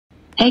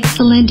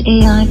Excellent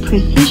AI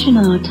Precision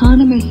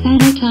Autonomous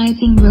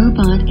Sanitizing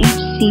Robot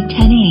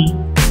HC10A.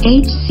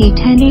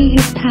 HC10A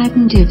is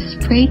patented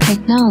spray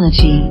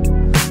technology.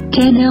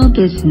 10L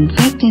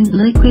disinfectant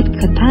liquid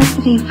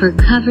capacity for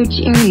coverage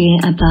area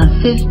above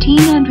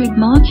 1500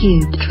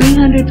 ml3.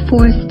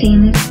 304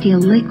 stainless steel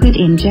liquid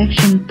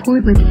injection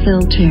port with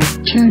filter.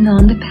 Turn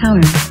on the power.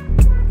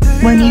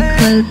 When you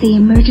close the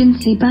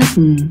emergency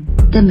button,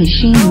 the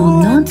machine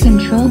will not be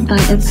controlled by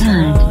a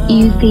pad.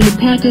 Use the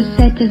pad to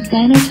set the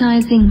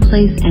sanitizing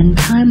place and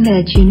time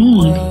that you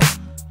need.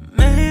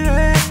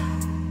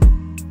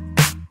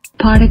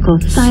 Particle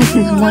size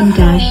is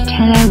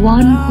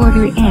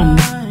 1-10 m.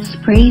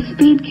 Spray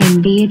speed can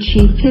be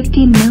achieved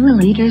 15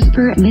 ml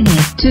per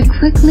minute. To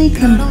quickly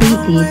complete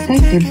the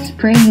effective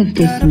spraying of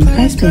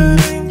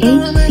disinfectant,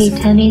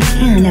 HC10A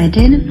can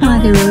identify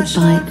the road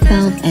by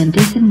itself and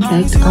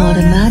disinfect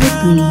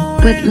automatically.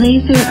 With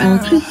laser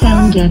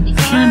ultrasound depth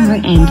camera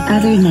and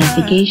other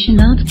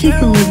navigation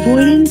obstacle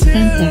avoidance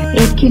sensor,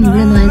 it can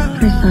realize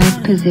precise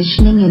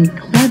positioning and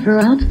clever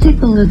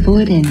obstacle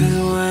avoidance.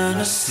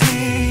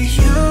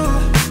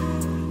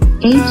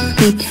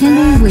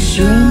 HC10A with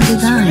drone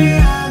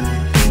design.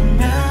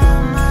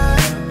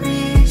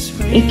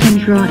 It can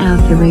draw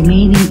out the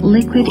remaining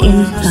liquid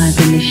inside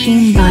the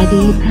machine by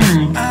the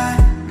pad.